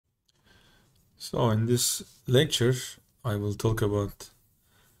So in this lecture, I will talk about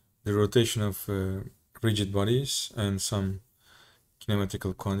the rotation of rigid bodies and some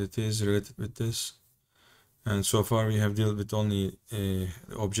kinematical quantities related with this. And so far we have dealt with only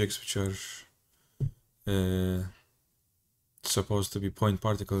objects which are supposed to be point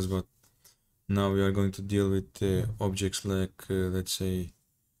particles, but now we are going to deal with objects like, let's say,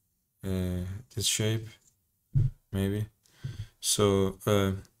 this shape, maybe. So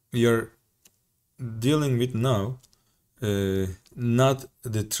we are dealing with now not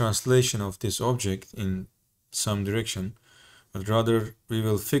the translation of this object in some direction, but rather we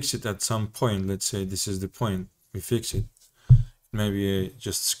will fix it at some point. Let's say this is the point, we fix it. Maybe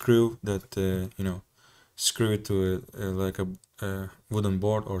just screw that, screw it to like a wooden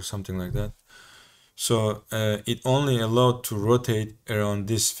board or something like that. So it only allowed to rotate around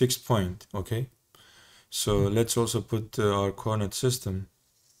this fixed point, okay? So let's also put our coordinate system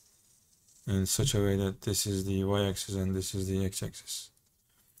in such a way that this is the y-axis and this is the x-axis.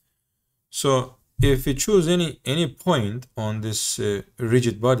 So if we choose any point on this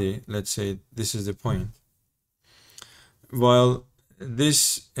rigid body, let's say this is the point, while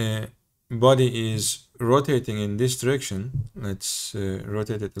this body is rotating in this direction, let's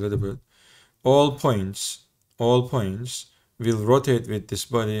rotate it a little bit, all points will rotate with this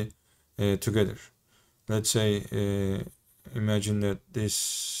body together. Let's say imagine that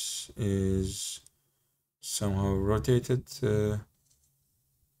this is somehow rotated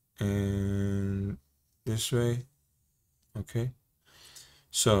in this way, okay?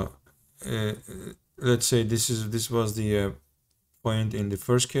 So let's say this was the point in the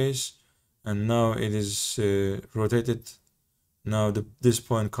first case, and now it is rotated. Now this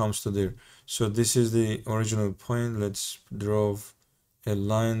point comes to there. So this is the original point. Let's draw a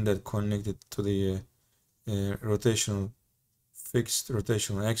line that connected to the fixed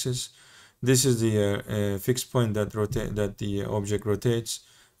rotational axis. This is the fixed point that the object rotates,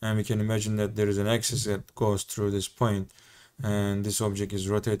 and we can imagine that there is an axis that goes through this point, and this object is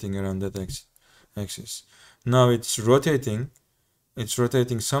rotating around that axis. Now it's rotating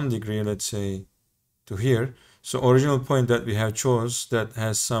some degree, let's say to here. So original point that we have chose that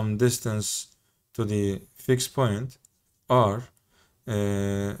has some distance to the fixed point r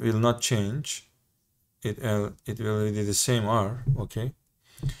will not change. It will be the same r, okay,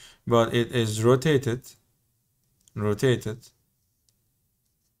 but it is rotated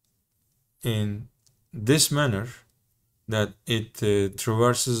in this manner that it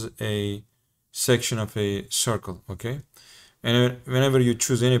traverses a section of a circle, okay? And whenever you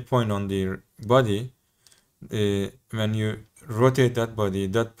choose any point on the body, when you rotate that body,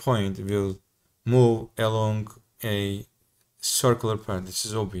 that point will move along a circular path. This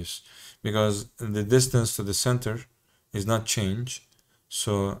is obvious because the distance to the center is not changed.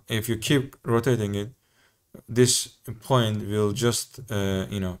 So if you keep rotating it, this point will just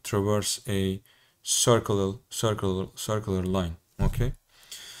traverse a circular line, okay?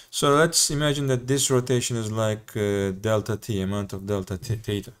 So let's imagine that this rotation is like delta t, amount of delta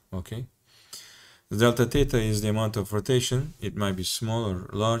theta, okay? Delta theta is the amount of rotation. It might be small or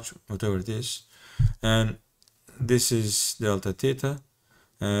large, whatever it is. And this is delta theta.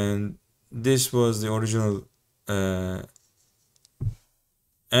 And this was the original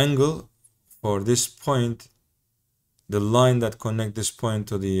angle for this point, the line that connects this point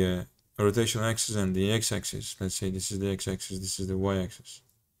to the rotational axis and the x-axis. Let's say this is the x-axis, this is the y-axis.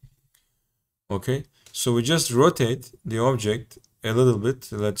 Okay, so we just rotate the object a little bit.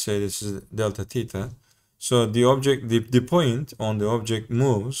 Let's say this is delta theta. So the object, the point on the object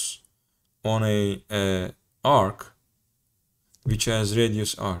moves on a arc which has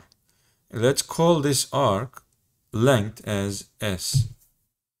radius r. Let's call this arc length as s.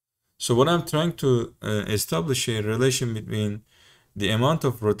 So what I'm trying to establish a relation between the amount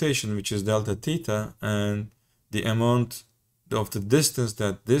of rotation, which is delta theta, and the amount of the distance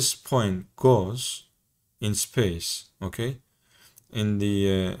that this point goes in space, okay, in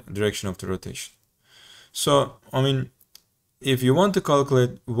the direction of the rotation. So, I mean, if you want to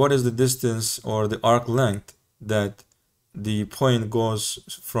calculate what is the distance or the arc length that the point goes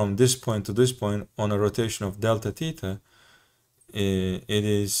from this point to this point on a rotation of delta theta, it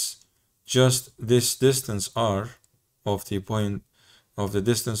is just this distance r of the point, of the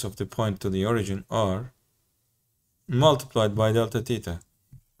distance of the point to the origin r, multiplied by delta theta.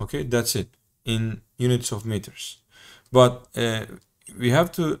 Okay, that's it in units of meters. But we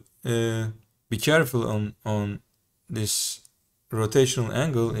have to be careful on this rotational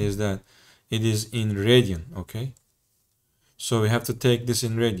angle, is that it is in radian, okay? So we have to take this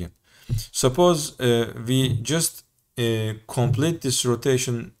in radian. Suppose we just complete this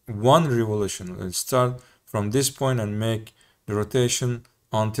rotation one revolution. Let's start from this point and make the rotation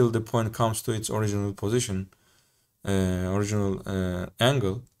until the point comes to its original position, original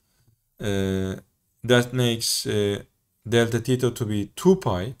angle. That makes delta theta to be 2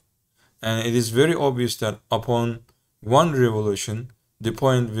 pi, and it is very obvious that upon one revolution the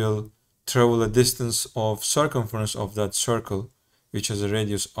point will travel a distance of circumference of that circle, which has a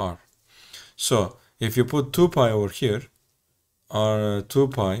radius r. So if you put 2 pi over here, r 2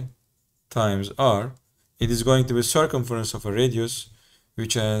 pi times r, it is going to be circumference of a radius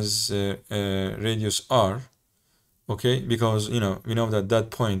which has a radius r. Okay, because we know that that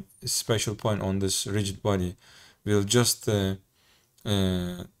point, special point on this rigid body, will just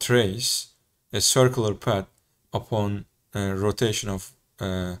trace a circular path upon rotation of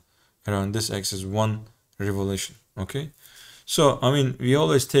around this axis one revolution. Okay, so I mean we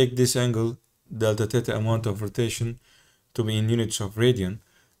always take this angle delta theta amount of rotation to be in units of radian,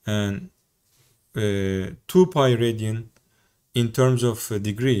 and 2 pi radian in terms of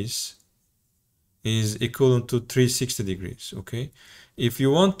degrees is equivalent to 360 degrees. Okay, if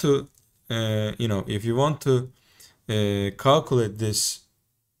you want to if you want to calculate this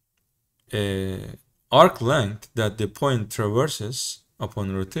arc length that the point traverses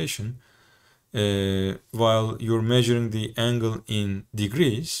upon rotation, while you're measuring the angle in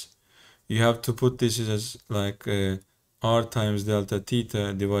degrees, you have to put this as like r times delta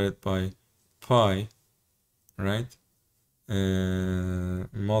theta divided by pi, right?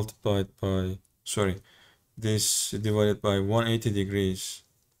 Multiplied by, sorry, this divided by 180 degrees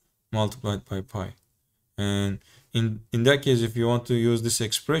multiplied by pi. And in that case, if you want to use this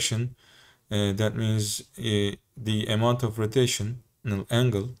expression, that means the amount of rotational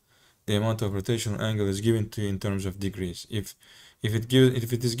angle, the amount of rotational angle is given to you in terms of degrees. If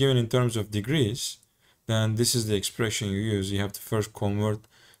it is given in terms of degrees, then this is the expression you use. You have to first convert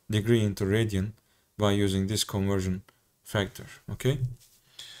degree into radian by using this conversion factor. Okay.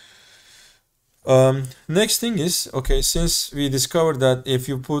 Next thing is, okay, since we discovered that if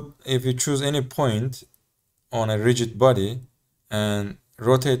you choose any point on a rigid body and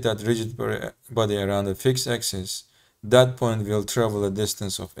rotate that rigid body around a fixed axis, that point will travel a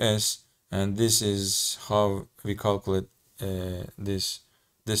distance of s, and this is how we calculate this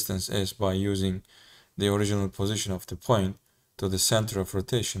distance s by using the original position of the point to the center of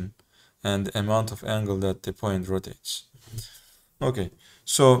rotation and the amount of angle that the point rotates. Okay,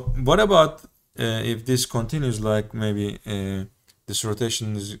 so what about if this continues, like maybe this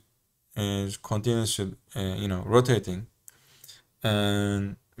rotation is continuously rotating,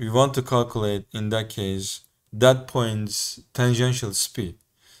 and we want to calculate in that case that point's tangential speed.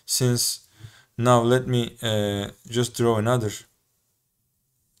 Since now let me just draw another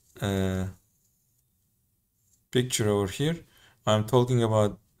picture over here. I'm talking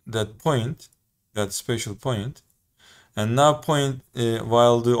about that point, that spatial point, and now point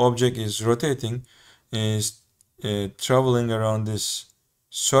while the object is rotating is traveling around this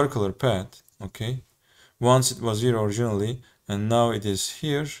circular path. Okay, once it was here originally and now it is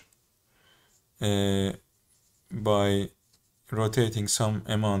here by rotating some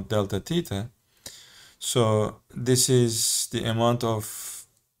amount delta theta. So this is the amount of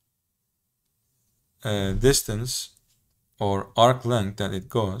distance or arc length that it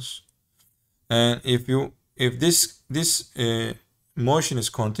goes. And if this motion is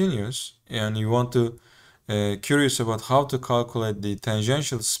continuous and you want to curious about how to calculate the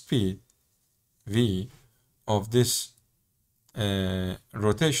tangential speed v of this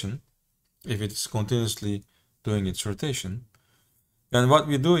rotation, if it's continuously doing its rotation, then what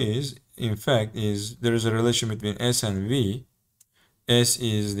we do is, in fact, there is a relation between s and v. S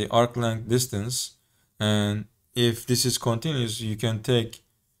is the arc length distance, and if this is continuous, you can take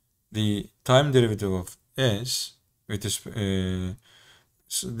the time derivative of s, which is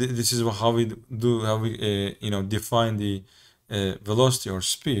so this is how we define the velocity or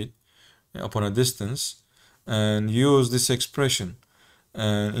speed upon a distance, and use this expression.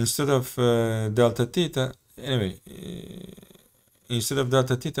 And instead of delta theta, anyway, instead of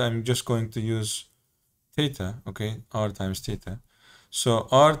delta theta, I'm just going to use theta. Okay, r times theta. So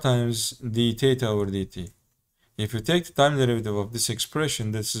r times d theta over dt. If you take the time derivative of this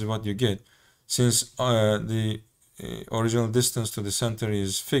expression, this is what you get. Since the original distance to the center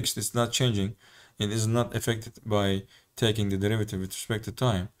is fixed, it's not changing, it is not affected by taking the derivative with respect to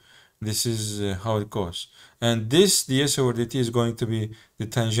time. This is how it goes. And this ds over dt is going to be the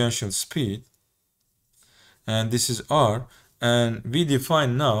tangential speed, and this is r. And we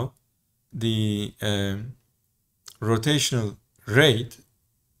define now the rotational rate,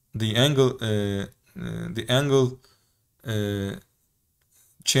 the angle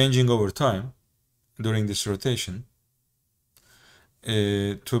changing over time during this rotation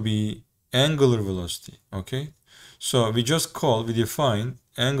to be angular velocity. Okay, so we define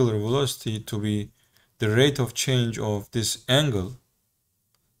angular velocity to be the rate of change of this angle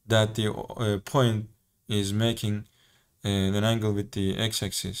that the point is making, an angle with the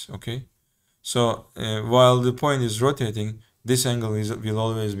x-axis. Okay, so while the point is rotating, this angle will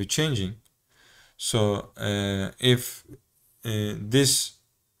always be changing. So if this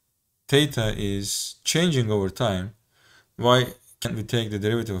theta is changing over time, why can't we take the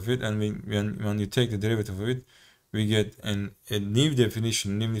derivative of it? And when you take the derivative of it, we get a new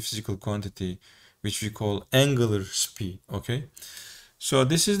definition, new physical quantity, which we call angular speed. Okay, so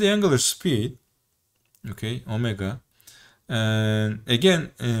this is the angular speed, okay, omega. And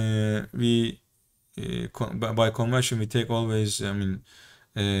again, by convention we take always,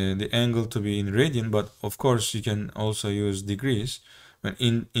 the angle to be in radian, but of course you can also use degrees. But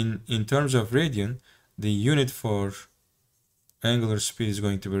in terms of radian, the unit for angular speed is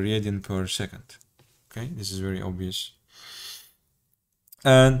going to be radian per second. Okay, this is very obvious.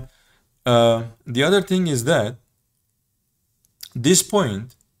 And the other thing is that this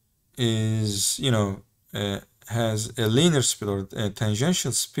point is, has a linear speed or a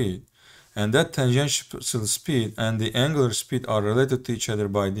tangential speed, and that tangential speed and the angular speed are related to each other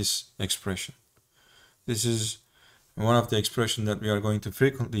by this expression. This is one of the expressions that we are going to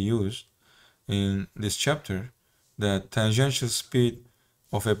frequently use in this chapter, that tangential speed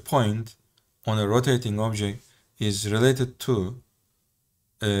of a point on a rotating object is related to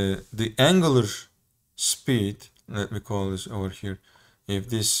the angular speed. Let me call this over here. If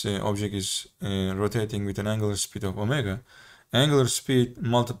this object is rotating with an angular speed of omega, angular speed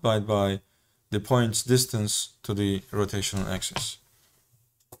multiplied by the point's distance to the rotational axis.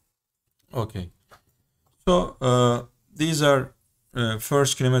 Okay, so these are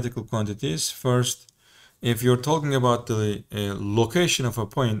first kinematical quantities. First, if you're talking about the location of a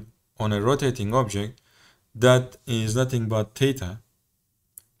point on a rotating object, that is nothing but theta.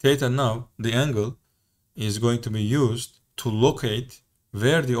 Theta, now the angle, is going to be used to locate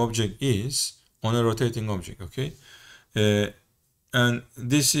where the object is on a rotating object. Okay, and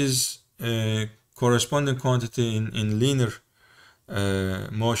this is a corresponding quantity in linear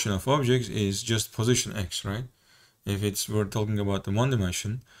motion of objects is just position x, right? If we're talking about the one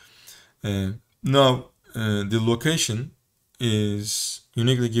dimension. Now the location is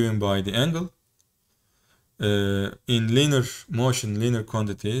uniquely given by the angle. In linear motion, linear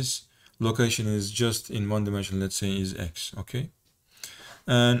quantities, location is just in one dimension, let's say is x. Okay,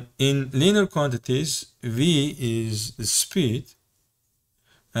 and in linear quantities, v is the speed,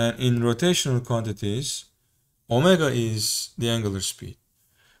 and in rotational quantities, omega is the angular speed.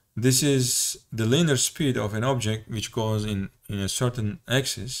 This is the linear speed of an object which goes in a certain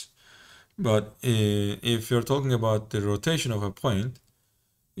axis. But if you're talking about the rotation of a point,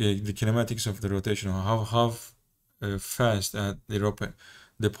 the kinematics of the rotation, how fast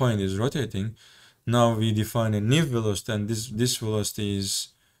the point is rotating, now we define a new velocity, and this velocity is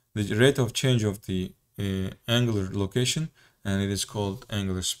the rate of change of the angular location, and it is called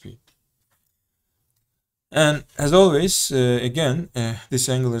angular speed. And as always, again, this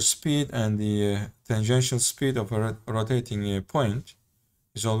angular speed and the tangential speed of a rotating point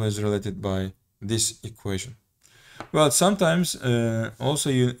is always related by this equation. Well, sometimes also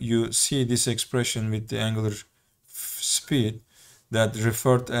you see this expression with the angular speed that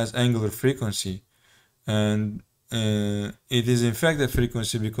referred as angular frequency, and it is in fact a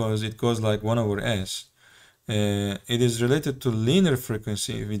frequency because it goes like 1 over s. It is related to linear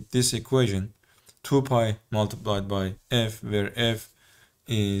frequency with this equation, 2 pi multiplied by f, where f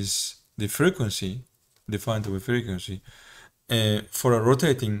is the frequency, defined to be frequency, for a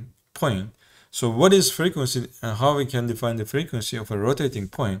rotating point. So what is frequency and how we can define the frequency of a rotating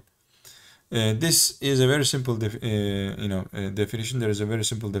point? This is a very simple definition. There is a very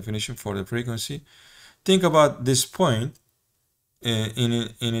simple definition for the frequency. Think about this point in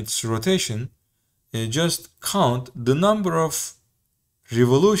its rotation. Just count the number of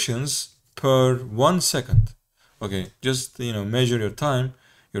revolutions per 1 second. Okay, just measure your time,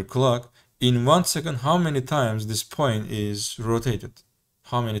 your clock. In 1 second, how many times this point is rotated?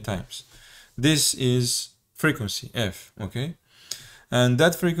 How many times? This is frequency, f, okay? And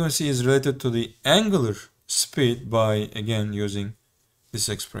that frequency is related to the angular speed by, again, using this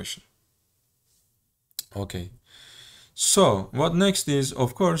expression. Okay. So, what next is,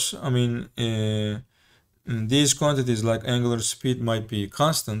 of course, these quantities like angular speed might be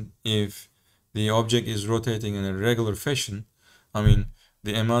constant if the object is rotating in a regular fashion.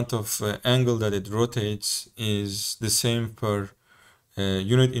 the amount of angle that it rotates is the same per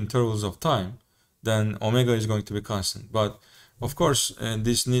unit intervals of time, then omega is going to be constant. But of course,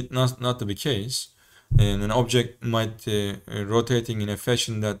 this need not to be case, and an object might rotating in a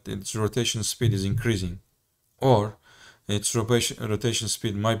fashion that its rotation speed is increasing, or its rotation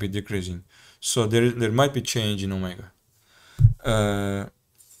speed might be decreasing. So there might be change in omega.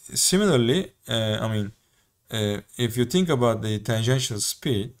 Similarly, if you think about the tangential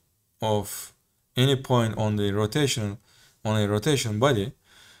speed of any point on a rotation body,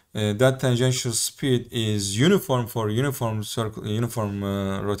 that tangential speed is uniform for uniform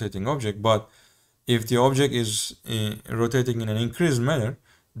rotating object. But if the object is rotating in an increased manner,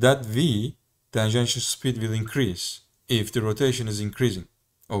 that v tangential speed will increase if the rotation is increasing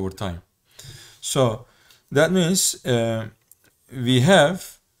over time. So that means we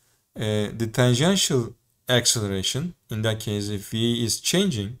have the tangential acceleration. In that case, if v is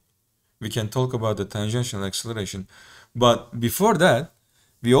changing, we can talk about the tangential acceleration. But before that,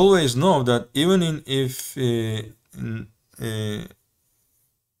 we always know that even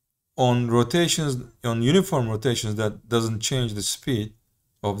on uniform rotations that doesn't change the speed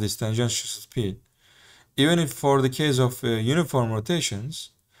of this tangential speed, even if for the case of uniform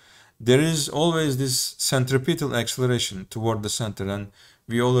rotations, there is always this centripetal acceleration toward the center, and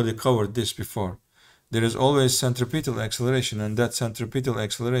we already covered this before. There is always centripetal acceleration, and that centripetal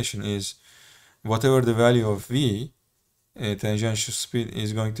acceleration is whatever the value of v, tangential speed,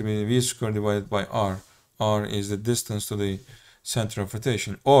 is going to be v squared divided by r. R is the distance to the center of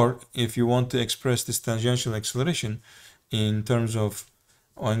rotation. Or if you want to express this tangential acceleration in terms of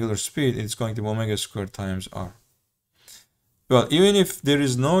angular speed, it's going to be omega squared times r. Well, even if there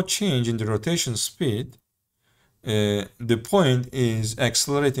is no change in the rotation speed, the point is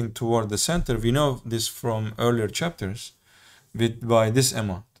accelerating toward the center. We know this from earlier chapters by this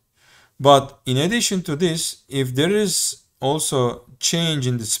amount. But in addition to this, if there is also change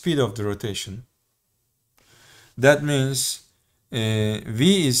in the speed of the rotation, that means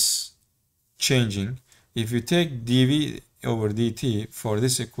v is changing. If you take dv over dt for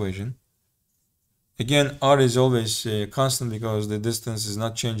this equation, again, r is always constant because the distance is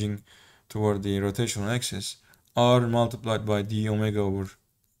not changing toward the rotational axis. R multiplied by d omega over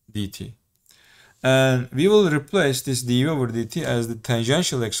dt. And we will replace this dv over dt as the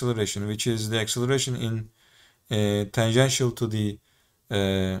tangential acceleration, which is the acceleration in tangential to the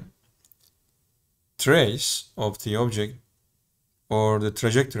trace of the object or the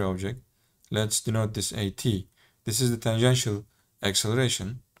trajectory object. Let's denote this at. This is the tangential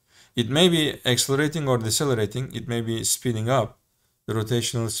acceleration. It may be accelerating or decelerating. It may be speeding up. The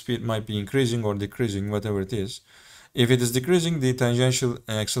rotational speed might be increasing or decreasing, whatever it is. If it is decreasing, the tangential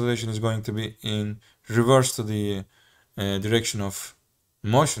acceleration is going to be in reverse to the direction of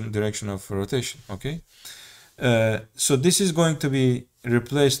motion, direction of rotation, okay? So this is going to be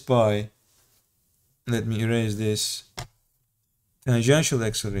replaced by, let me erase this, tangential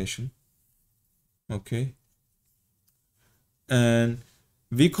acceleration, okay? And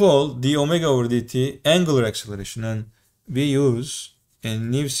we call d omega over dt angular acceleration, and we use a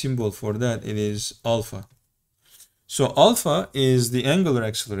new symbol for that. It is alpha. So alpha is the angular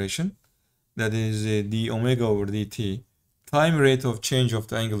acceleration, that is d omega over dt, time rate of change of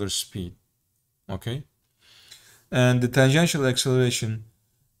the angular speed, okay? And the tangential acceleration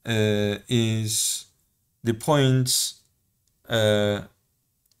is the point's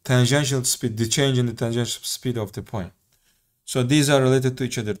tangential speed, the change in the tangential speed of the point. So these are related to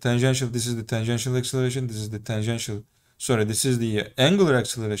each other. Tangential, this is the tangential acceleration, this is the tangential, sorry, this is the angular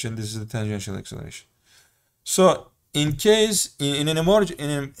acceleration, this is the tangential acceleration. So in case, in a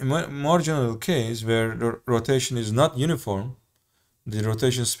more general case where rotation is not uniform, the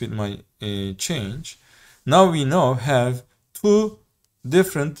rotation speed might change. Now we now have two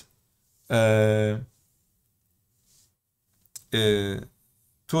different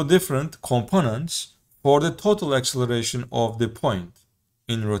components for the total acceleration of the point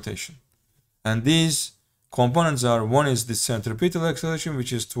in rotation. And these components are, one is the centripetal acceleration,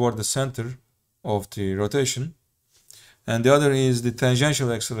 which is toward the center of the rotation, and the other is the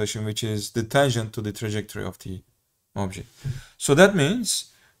tangential acceleration, which is the tangent to the trajectory of the object. So that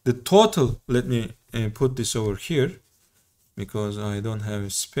means the total, let me put this over here because I don't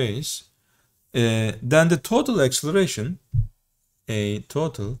have space, then the total acceleration,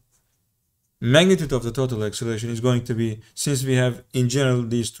 magnitude of the total acceleration is going to be, since we have in general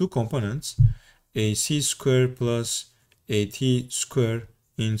these two components, a c square plus a t square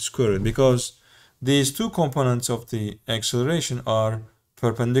in square root, because these two components of the acceleration are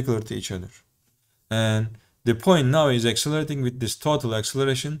perpendicular to each other. And the point now is accelerating with this total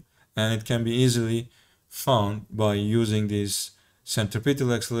acceleration, and it can be easily found by using this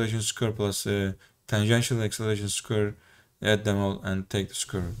centripetal acceleration square plus tangential acceleration square, add them all and take the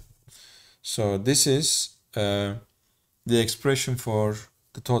square root. So this is the expression for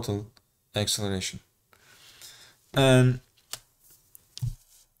the total acceleration. And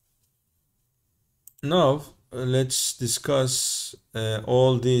now let's discuss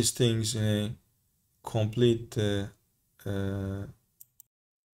all these things in a complete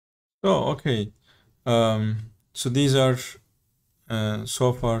okay. So these are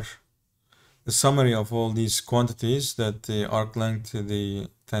so far the summary of all these quantities, that the arc length, the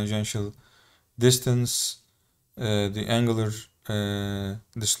tangential distance, the angular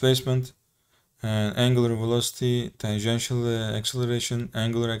displacement, and angular velocity, tangential acceleration,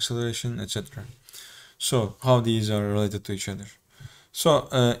 angular acceleration, etc. So how these are related to each other. So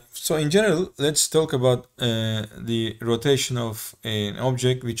in general, let's talk about the rotation of an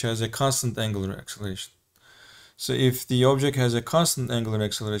object which has a constant angular acceleration. So if the object has a constant angular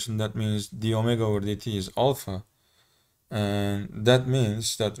acceleration, that means d omega over dt is alpha, and that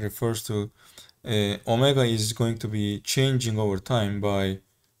means that refers to omega is going to be changing over time by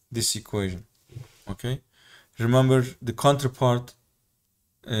this equation. Okay, remember the counterpart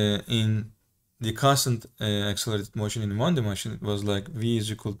in the constant accelerated motion in one dimension, it was like v is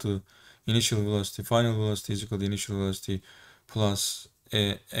equal to initial velocity, final velocity is equal to initial velocity plus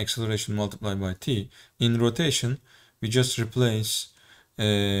acceleration multiplied by t. In rotation, we just replace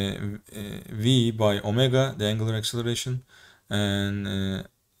v by omega, the angular acceleration, and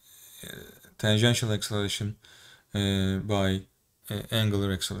tangential acceleration by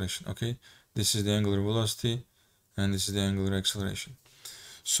angular acceleration. Okay, this is the angular velocity and this is the angular acceleration.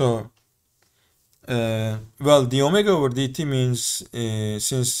 So well, the omega over dt means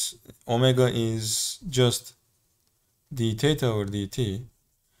since omega is just d theta over dt,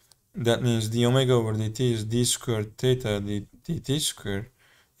 that means the omega over dt is d squared theta dt squared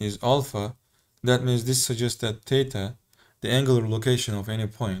is alpha. That means this suggests that theta, the angular location of any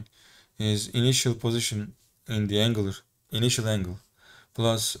point, is initial position in the initial angle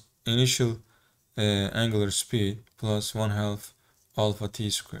plus initial angular speed plus 1/2 alpha t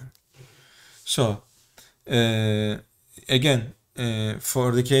squared. So again,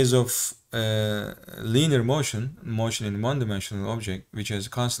 for the case of linear motion in one-dimensional object which has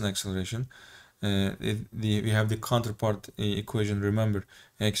constant acceleration, we have the counterpart equation. Remember,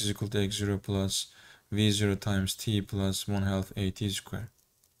 x is equal to x0 plus v0 times t plus 1/2 at squared.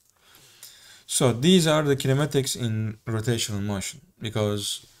 So these are the kinematics in rotational motion,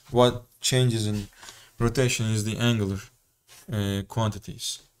 because what changes in rotation is the angular quantities.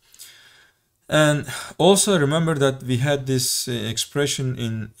 And also remember that we had this expression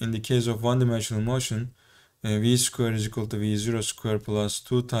in the case of one-dimensional motion, v squared is equal to v0 squared plus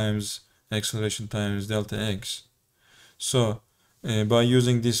 2 times acceleration times delta x. So by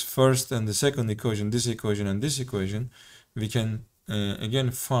using this first and the second equation, this equation and this equation, we can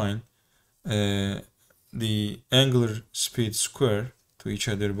again find the angular speed square to each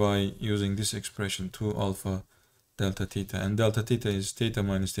other by using this expression, 2 alpha delta theta, and delta theta is theta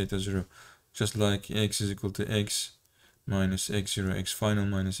minus theta 0, just like x is equal to x minus x0, x final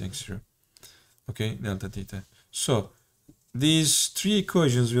minus x0. Okay, delta theta. So these three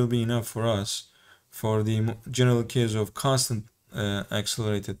equations will be enough for us for the general case of constant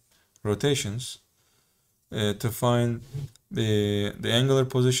accelerated rotations to find the angular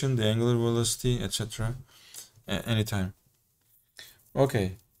position, the angular velocity, etc. Anytime.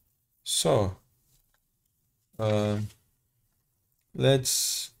 Okay, so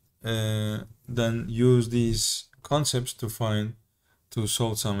let's then use these concepts to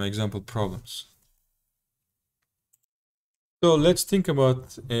solve some example problems. So let's think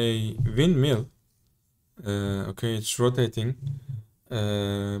about a windmill. Okay, it's rotating,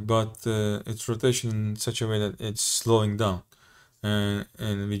 but its rotation in such a way that it's slowing down,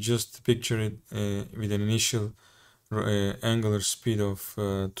 and we just picture it with an initial angular speed of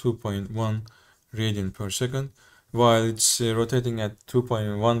 2.1 radian per second. While it's rotating at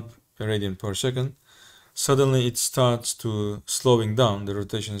 2.1 radian per second, suddenly it starts to slowing down. The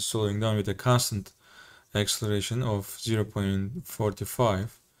rotation is slowing down with a constant acceleration of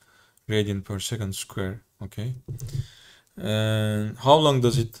 0.45 radian per second square. Okay, and how long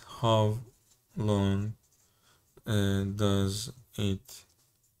does it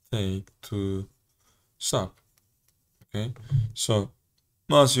take to stop? Okay, so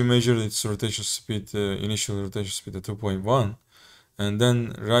once you measure its rotation speed, initial rotation speed at 2.1, and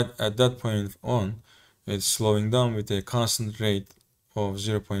then right at that point on, it's slowing down with a constant rate of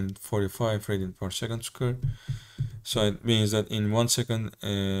 0.45 radian per second square. So it means that in 1 second,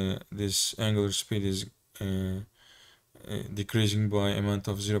 this angular speed is decreasing by amount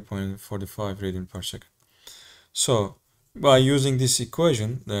of 0.45 radian per second. So by using this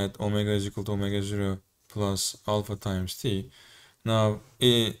equation that omega is equal to omega 0 plus alpha times t, now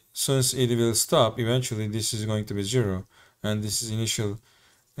since it will stop eventually, this is going to be 0, and this is initial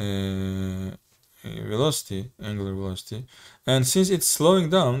velocity, angular velocity, and since it's slowing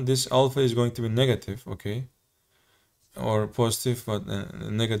down, this alpha is going to be negative, okay, or positive, but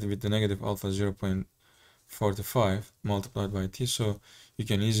negative with the negative alpha 0.45 multiplied by t. So you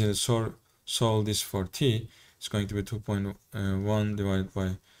can easily solve this for t. It's going to be 2.1 divided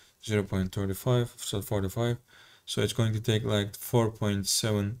by 0.35, so 45. So it's going to take like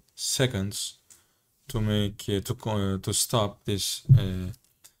 4.7 seconds to make to stop this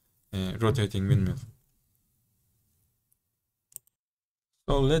rotating windmill.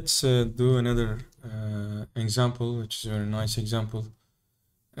 So let's do another example, which is a very nice example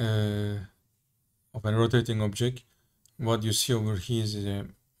of a rotating object. What you see over here is a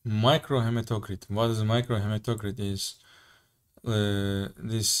microhematocrit. What is a microhematocrit? Is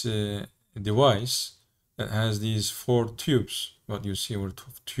this device that has these 4 tubes. What you see over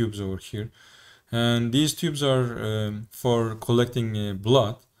tubes over here, and these tubes are for collecting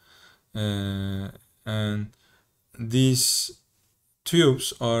blood, and these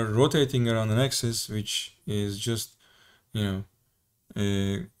tubes are rotating around an axis which is just,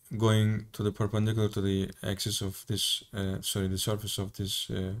 going to the perpendicular to the axis of this, the surface of this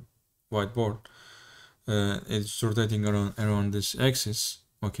whiteboard. It's rotating around this axis.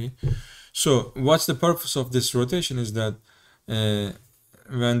 Okay, so what's the purpose of this rotation is that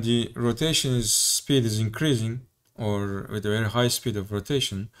when the rotation speed is increasing, or with a very high speed of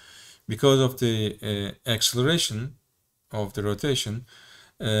rotation, because of the acceleration of the rotation,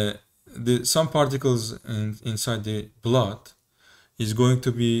 some particles inside the blood is going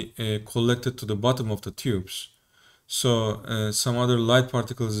to be collected to the bottom of the tubes. So some other light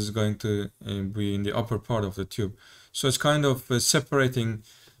particles is going to be in the upper part of the tube. So it's kind of separating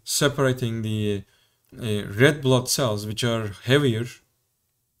the red blood cells, which are heavier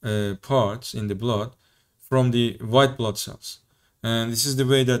parts in the blood, from the white blood cells. And this is the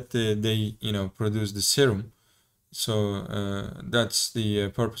way that they produce the serum. So that's the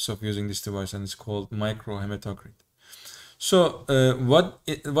purpose of using this device, and it's called microhematocrit. So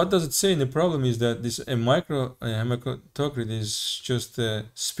what does it say in the problem is that this microhematocrit is just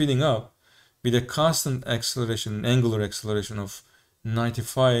speeding up with a constant acceleration, angular acceleration of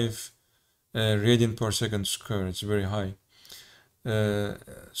 95 radian per second square. It's very high.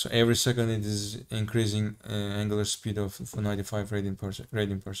 So every second it is increasing angular speed of 95 radian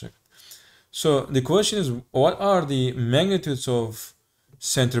per second. So the question is, what are the magnitudes of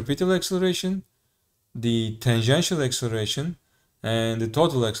centripetal acceleration, the tangential acceleration, and the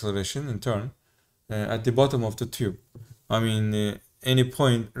total acceleration in turn at the bottom of the tube? I mean, any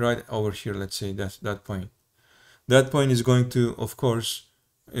point right over here, let's say that point. That point is going to, of course,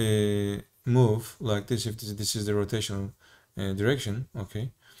 move like this if this is the rotational direction,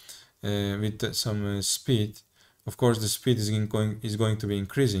 okay, with some speed. Of course, the speed is going to be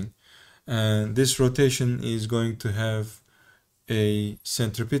increasing, and this rotation is going to have a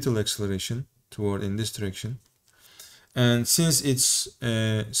centripetal acceleration toward in this direction. And since it's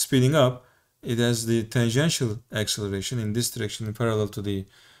speeding up, it has the tangential acceleration in this direction, parallel to the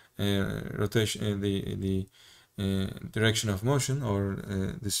rotation, the direction of motion, or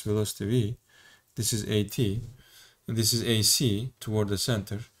this velocity v. This is at, this is ac toward the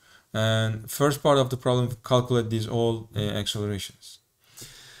center. And first part of the problem, calculate these all accelerations.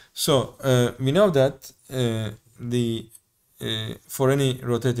 So we know that for any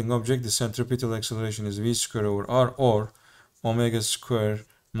rotating object, the centripetal acceleration is v squared over r, or omega squared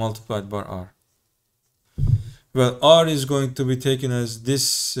multiplied by r. Well, r is going to be taken as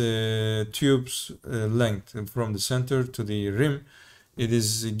this tube's length from the center to the rim. It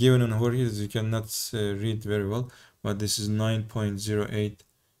is given on over here, as you cannot read very well, but this is 9.08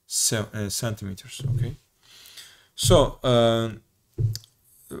 centimeters. Okay. So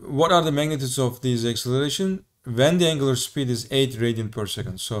what are the magnitudes of these acceleration when the angular speed is 8 radian per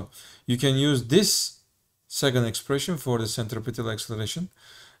second? So you can use this second expression for the centripetal acceleration,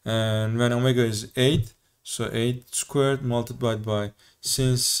 and when omega is 8, so 8 squared multiplied by,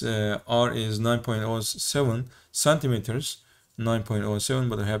 since r is 9.07 centimeters, 9.07,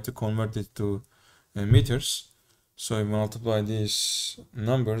 but I have to convert it to meters. So you multiply these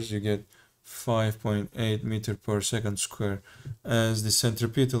numbers, you get 5.8 meter per second square as the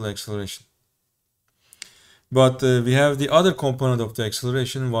centripetal acceleration. But we have the other component of the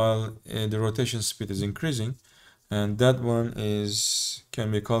acceleration while the rotation speed is increasing, and that one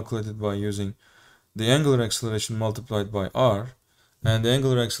can be calculated by using the angular acceleration multiplied by r, and the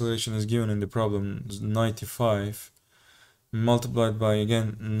angular acceleration is given in the problem 95 multiplied by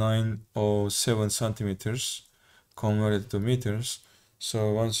again 907 centimeters converted to meters.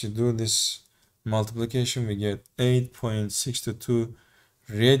 So once you do this multiplication, we get 8.622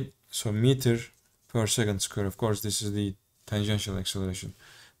 meter per second square. Of course, this is the tangential acceleration.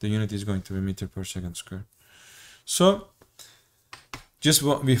 The unit is going to be meter per second square. So just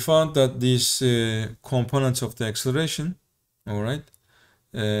what we found that these components of the acceleration, all right,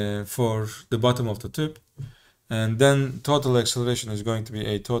 for the bottom of the tube, and then total acceleration is going to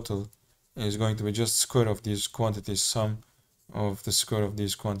be just square of these quantities, sum of the square of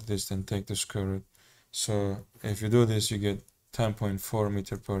these quantities, then take the square root. So if you do this, you get 10.4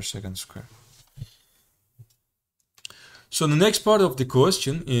 meter per second square. So the next part of the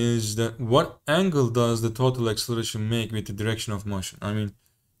question is that what angle does the total acceleration make with the direction of motion? I mean,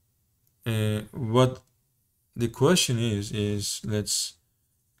 what the question is let's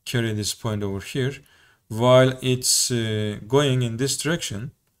carry this point over here. While it's going in this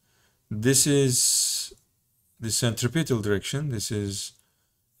direction, this is the centripetal direction, this is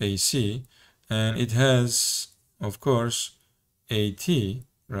AC, and it has, of course, AT,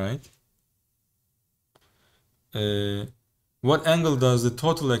 right? What angle does the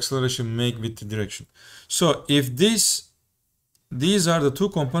total acceleration make with the direction? So if these are the two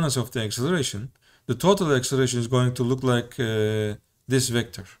components of the acceleration, the total acceleration is going to look like this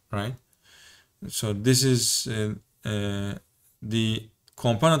vector, right? So this is the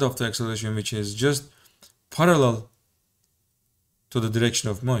component of the acceleration which is just parallel to the direction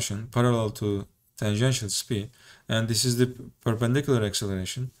of motion, parallel to tangential speed, and this is the perpendicular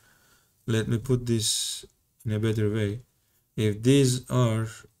acceleration. Let me put this in a better way. If these are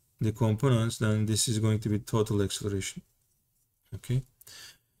the components, then this is going to be total acceleration. Okay.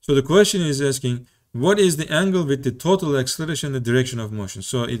 So the question is asking, what is the angle with the total acceleration in the direction of motion?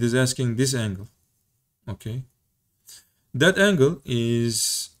 So it is asking this angle. Okay. That angle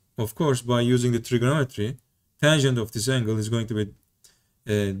is, of course, by using the trigonometry, tangent of this angle is going to be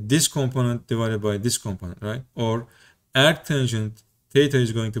this component divided by this component, right? Or arctangent, theta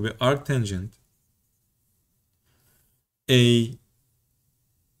is going to be arctangent AC,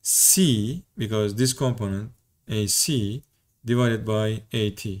 because this component AC divided by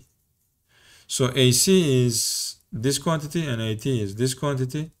AT. So AC is this quantity and AT is this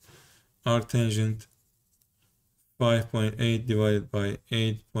quantity. Arctangent 5.8 divided by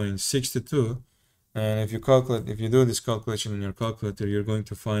 8.62, and if you do this calculation in your calculator, you're going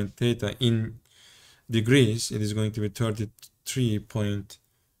to find theta in degrees. It is going to be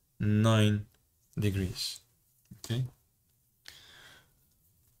 33.9 degrees.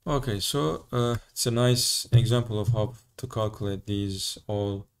 Okay, so it's a nice example of how to calculate these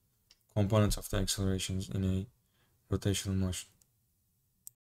all components of the accelerations in a rotational motion.